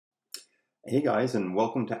Hey guys, and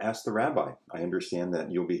welcome to Ask the Rabbi. I understand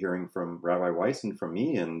that you'll be hearing from Rabbi Weiss and from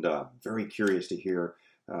me, and very curious to hear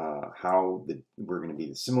we're going to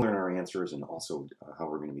be similar in our answers and also how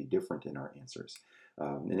we're going to be different in our answers.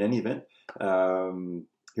 In any event,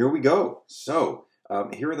 here we go.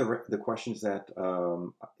 Here are the questions that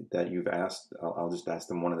you've asked. I'll just ask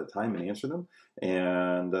them one at a time and answer them.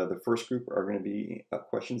 And the first group are going to be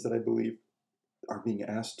questions that I believe are being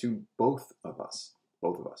asked to both of us.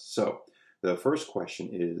 Both of us. So the first question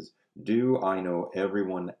is, do I know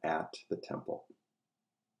everyone at the temple?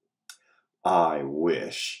 I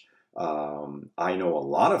wish. I know a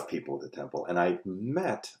lot of people at the temple, and I've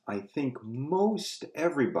met, I think, most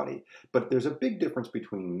everybody. But there's a big difference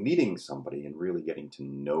between meeting somebody and really getting to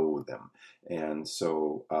know them. And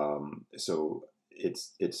so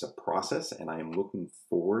it's a process, and I am looking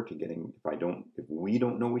forward to getting. If we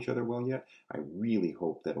don't know each other well yet, I really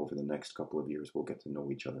hope that over the next couple of years we'll get to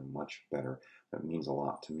know each other much better. That means a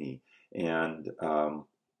lot to me. And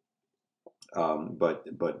but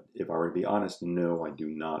if I were to be honest, no, I do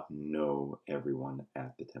not know everyone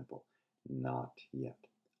at the temple. Not yet.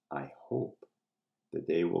 I hope the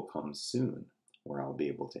day will come soon where I'll be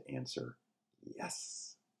able to answer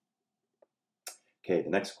yes. Okay, the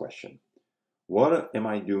next question. What am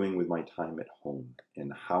I doing with my time at home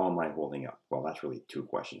and how am I holding up? Well, that's really two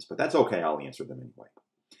questions, but that's okay. I'll answer them anyway.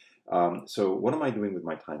 So what am I doing with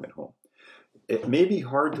my time at home? It may be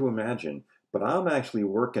hard to imagine, but I'm actually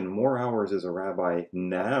working more hours as a rabbi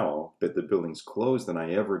now that the building's closed than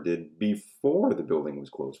I ever did before the building was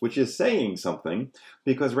closed, which is saying something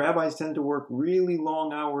because rabbis tend to work really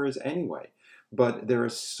long hours anyway. But there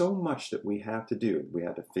is so much that we have to do. We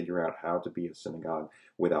have to figure out how to be a synagogue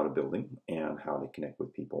without a building and how to connect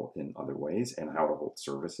with people in other ways and how to hold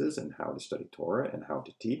services and how to study Torah and how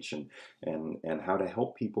to teach and how to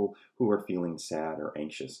help people who are feeling sad or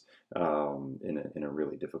anxious in a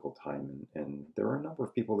really difficult time. And there are a number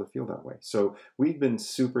of people that feel that way. So we've been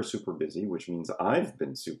super, super busy, which means I've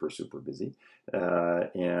been super, super busy. So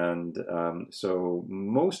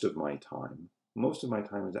most of my time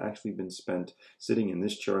has actually been spent sitting in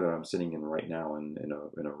this chair that I'm sitting in right now in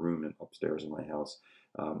a room upstairs in my house.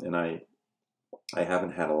 And I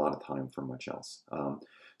haven't had a lot of time for much else.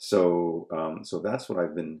 So that's what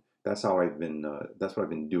I've been. That's how I've been. That's what I've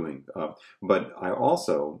been doing. But I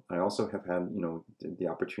also have had the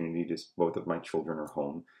opportunity to. Both of my children are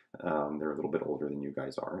home. They're a little bit older than you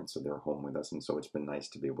guys are, and so they're home with us. And so it's been nice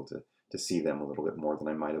to be able to see them a little bit more than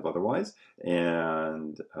I might have otherwise.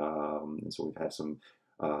 And so we've had some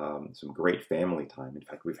great family time. In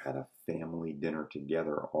fact, we've had a family dinner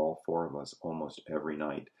together, all four of us, almost every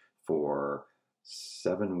night for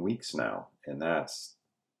 7 weeks now, and that's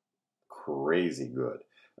crazy good.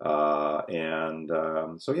 So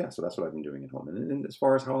yeah, so that's what I've been doing at home. And as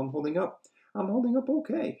far as how I'm holding up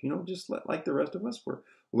okay. Just like the rest of us, we're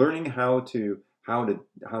learning how to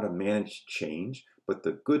manage change. But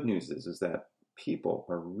the good news is that people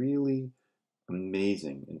are really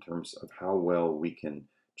amazing in terms of how well we can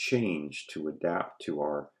change to adapt to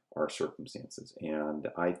our circumstances. And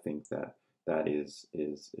I think that is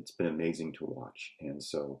it's been amazing to watch. And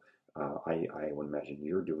so I would imagine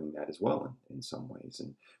you're doing that as well in some ways,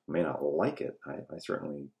 and may not like it. I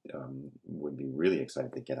certainly would be really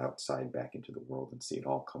excited to get outside back into the world and see it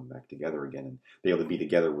all come back together again and be able to be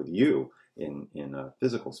together with you in a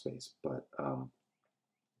physical space. But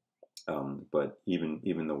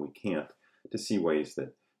even though we can't, to see ways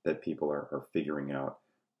that people are figuring out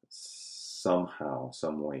somehow,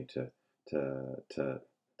 some way to to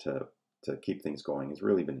to keep things going has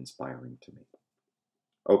really been inspiring to me.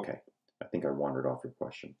 Okay, I think I wandered off your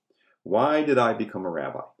question. Why did I become a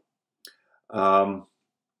rabbi? Um,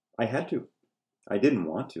 I had to. I didn't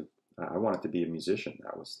want to. I wanted to be a musician.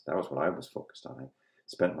 That was what I was focused on. I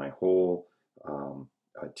spent my whole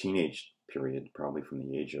teenage period, probably from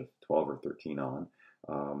the age of 12 or 13 on,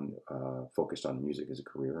 focused on music as a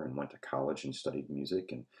career and went to college and studied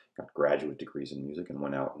music and got graduate degrees in music and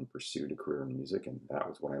went out and pursued a career in music, and that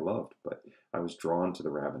was what I loved. But I was drawn to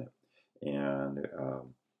the rabbinate. And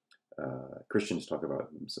Christians talk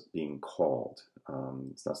about being called.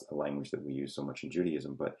 It's not a language that we use so much in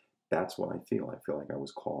Judaism, but that's what I feel. I feel like I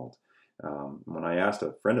was called. When I asked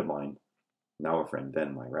a friend of mine, now a friend,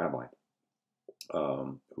 then my rabbi,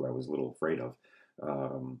 who I was a little afraid of,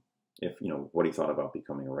 if what he thought about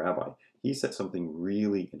becoming a rabbi, he said something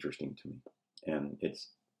really interesting to me, and it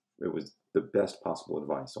was the best possible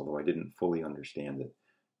advice, although I didn't fully understand it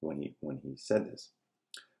when he said this.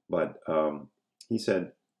 But he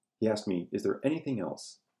asked me, is there anything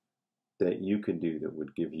else that you could do that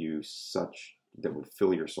would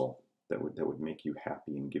fill your soul, that would make you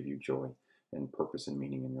happy and give you joy? and purpose and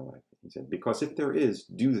meaning in your life? He said, because if there is,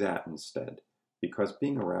 do that instead. Because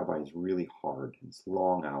being a rabbi is really hard. It's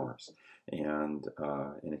long hours, and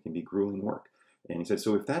it can be grueling work. And he said,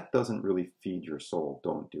 so if that doesn't really feed your soul,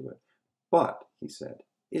 don't do it. But, he said,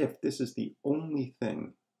 if this is the only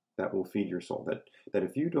thing that will feed your soul, that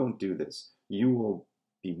if you don't do this, you will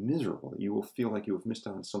be miserable. You will feel like you have missed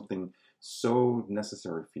out on something so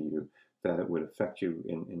necessary for you that it would affect you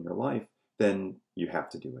in your life, then you have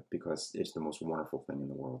to do it because it's the most wonderful thing in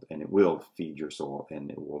the world, and it will feed your soul and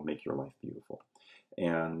it will make your life beautiful.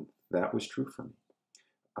 And that was true for me.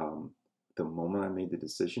 The moment I made the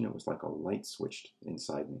decision, it was like a light switched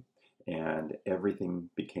inside me, and everything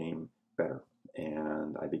became better,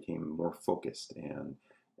 and I became more focused, and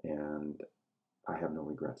I have no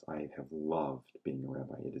regrets. I have loved being a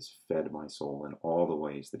rabbi. It has fed my soul in all the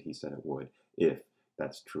ways that he said it would, if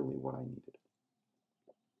that's truly what I needed.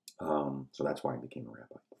 So that's why I became a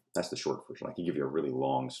rabbi. That's the short version. I could give you a really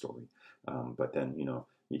long story, but then,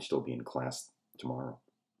 you'd still be in class tomorrow.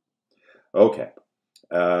 Okay.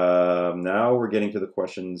 Now we're getting to the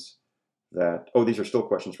questions these are still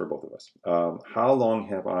questions for both of us. How long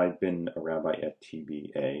have I been a rabbi at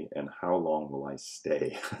TBA, and how long will I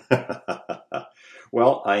stay?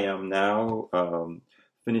 Well, I am now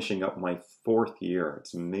finishing up my 4th year.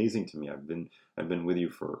 It's amazing to me. I've been with you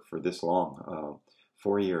for this long,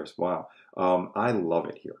 4 years. Wow. I love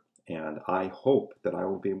it here, and I hope that I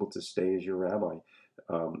will be able to stay as your rabbi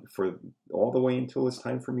for all the way until it's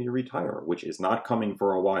time for me to retire, which is not coming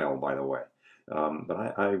for a while, by the way.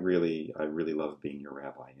 But I really love being your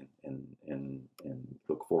rabbi, and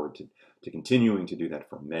look forward to continuing to do that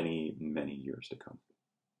for many, many years to come.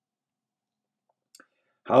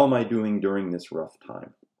 How am I doing during this rough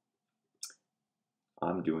time?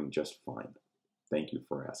 I'm doing just fine. Thank you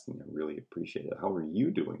for asking. I really appreciate it. How are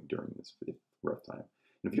you doing during this rough time?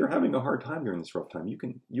 And if you're having a hard time during this rough time,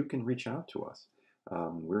 you can reach out to us.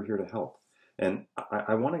 We're here to help. And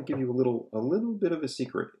I want to give you a little bit of a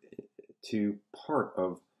secret to part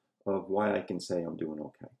of why I can say I'm doing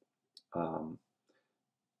okay.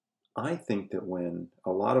 I think that when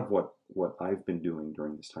a lot of what I've been doing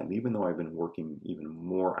during this time, even though I've been working even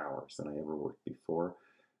more hours than I ever worked before,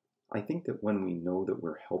 I think that when we know that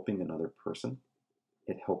we're helping another person,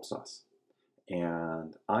 it helps us.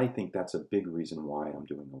 And I think that's a big reason why I'm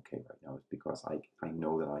doing okay right now, is because I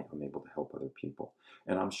know that I am able to help other people.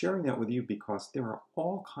 And I'm sharing that with you because there are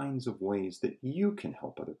all kinds of ways that you can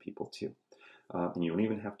help other people too. And you don't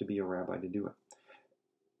even have to be a rabbi to do it.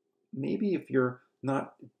 Maybe if you're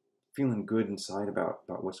not feeling good inside about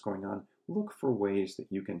what's going on, look for ways that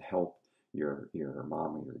you can help your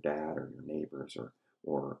mom or your dad or your neighbors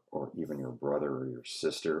or even your brother or your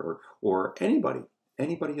sister or anybody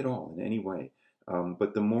at all in any way.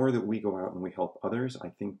 But the more that we go out and we help others, I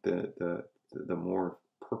think the more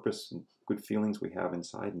purpose and good feelings we have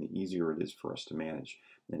inside, and the easier it is for us to manage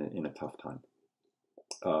in a tough time.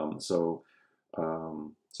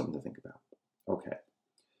 Something to think about. Okay.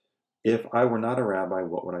 If I were not a rabbi,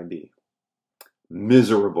 what would I be?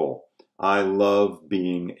 Miserable. I love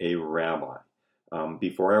being a rabbi.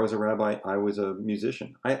 Before I was a rabbi, I was a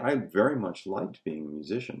musician. I very much liked being a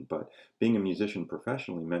musician, but being a musician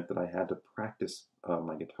professionally meant that I had to practice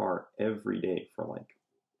my guitar every day for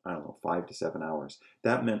 5 to 7 hours.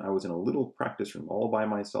 That meant I was in a little practice room all by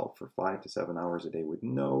myself for 5 to 7 hours a day with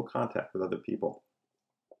no contact with other people.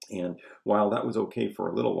 And while that was okay for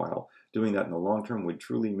a little while, doing that in the long term would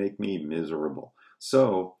truly make me miserable.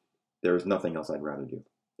 So there's nothing else I'd rather do.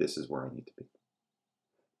 This is where I need to be.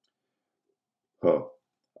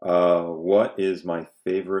 What is my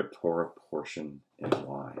favorite Torah portion and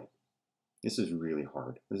why? This is really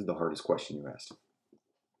hard. This is the hardest question you asked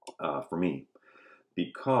for me,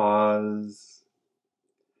 because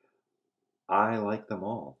I like them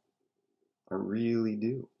all. I really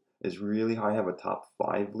do. I have a top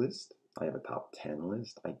 5 list. I have a top 10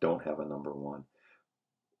 list. I don't have a number 1.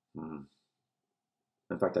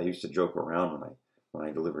 In fact, I used to joke around when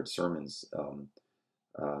I delivered sermons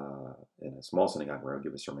in a small synagogue where I would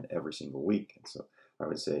give a sermon every single week. And so I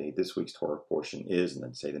would say, this week's Torah portion is, and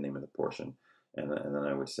then say the name of the portion. And then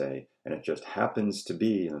I would say, and it just happens to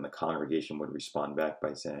be, and then the congregation would respond back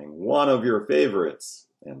by saying, one of your favorites.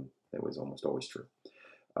 And it was almost always true.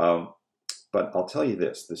 But I'll tell you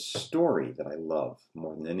this, the story that I love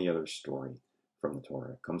more than any other story from the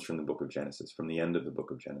Torah comes from the book of Genesis, from the end of the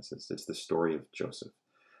book of Genesis. It's the story of Joseph.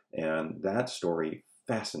 And that story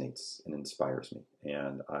fascinates and inspires me.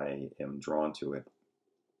 And I am drawn to it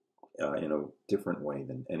in a different way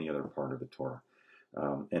than any other part of the Torah.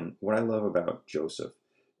 And what I love about Joseph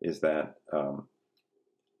is that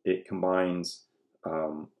it combines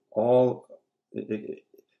all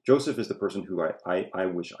Joseph is the person who I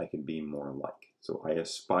wish I could be more like. So I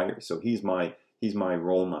aspire. So he's my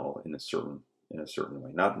role model in a certain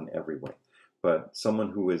way, not in every way, but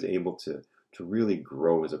someone who is able to really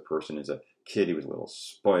grow as a person. As a kid, he was a little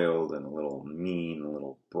spoiled and a little mean, a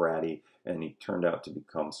little bratty, and he turned out to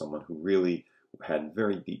become someone who really had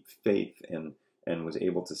very deep faith and was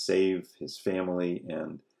able to save his family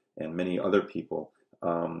and many other people,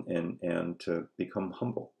 and to become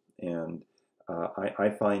humble. And I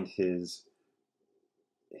find his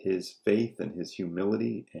faith and his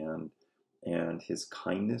humility and his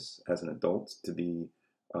kindness as an adult to be,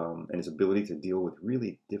 and his ability to deal with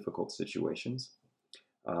really difficult situations,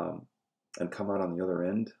 and come out on the other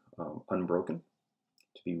end unbroken,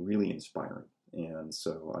 to be really inspiring. And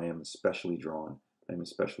so I am especially drawn.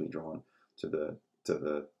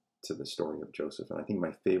 To the story of Joseph. And I think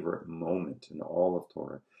my favorite moment in all of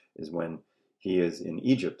Torah is when he is in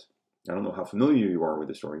Egypt. I don't know how familiar you are with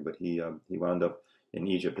the story, but he wound up in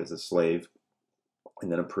Egypt as a slave,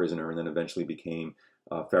 and then a prisoner, and then eventually became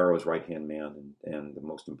Pharaoh's right-hand man and the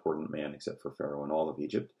most important man, except for Pharaoh, in all of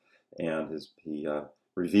Egypt. And he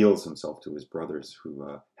reveals himself to his brothers,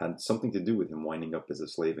 who had something to do with him winding up as a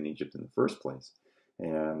slave in Egypt in the first place.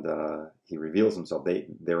 And he reveals himself.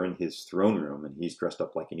 They're in his throne room, and he's dressed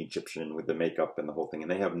up like an Egyptian with the makeup and the whole thing, and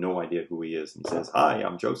they have no idea who he is. And he says, "Hi,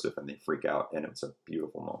 I'm Joseph," and they freak out, and it's a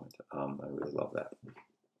beautiful moment. I really love that.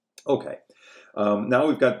 Okay, now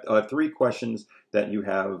we've got 3 questions that you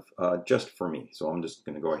have just for me, so I'm just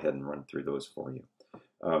going to go ahead and run through those for you.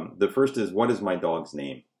 The first is, what is my dog's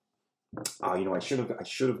name? I should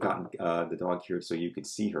have gotten the dog here so you could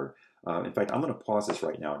see her. In fact, I'm going to pause this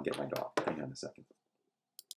right now and get my dog. Hang on a second.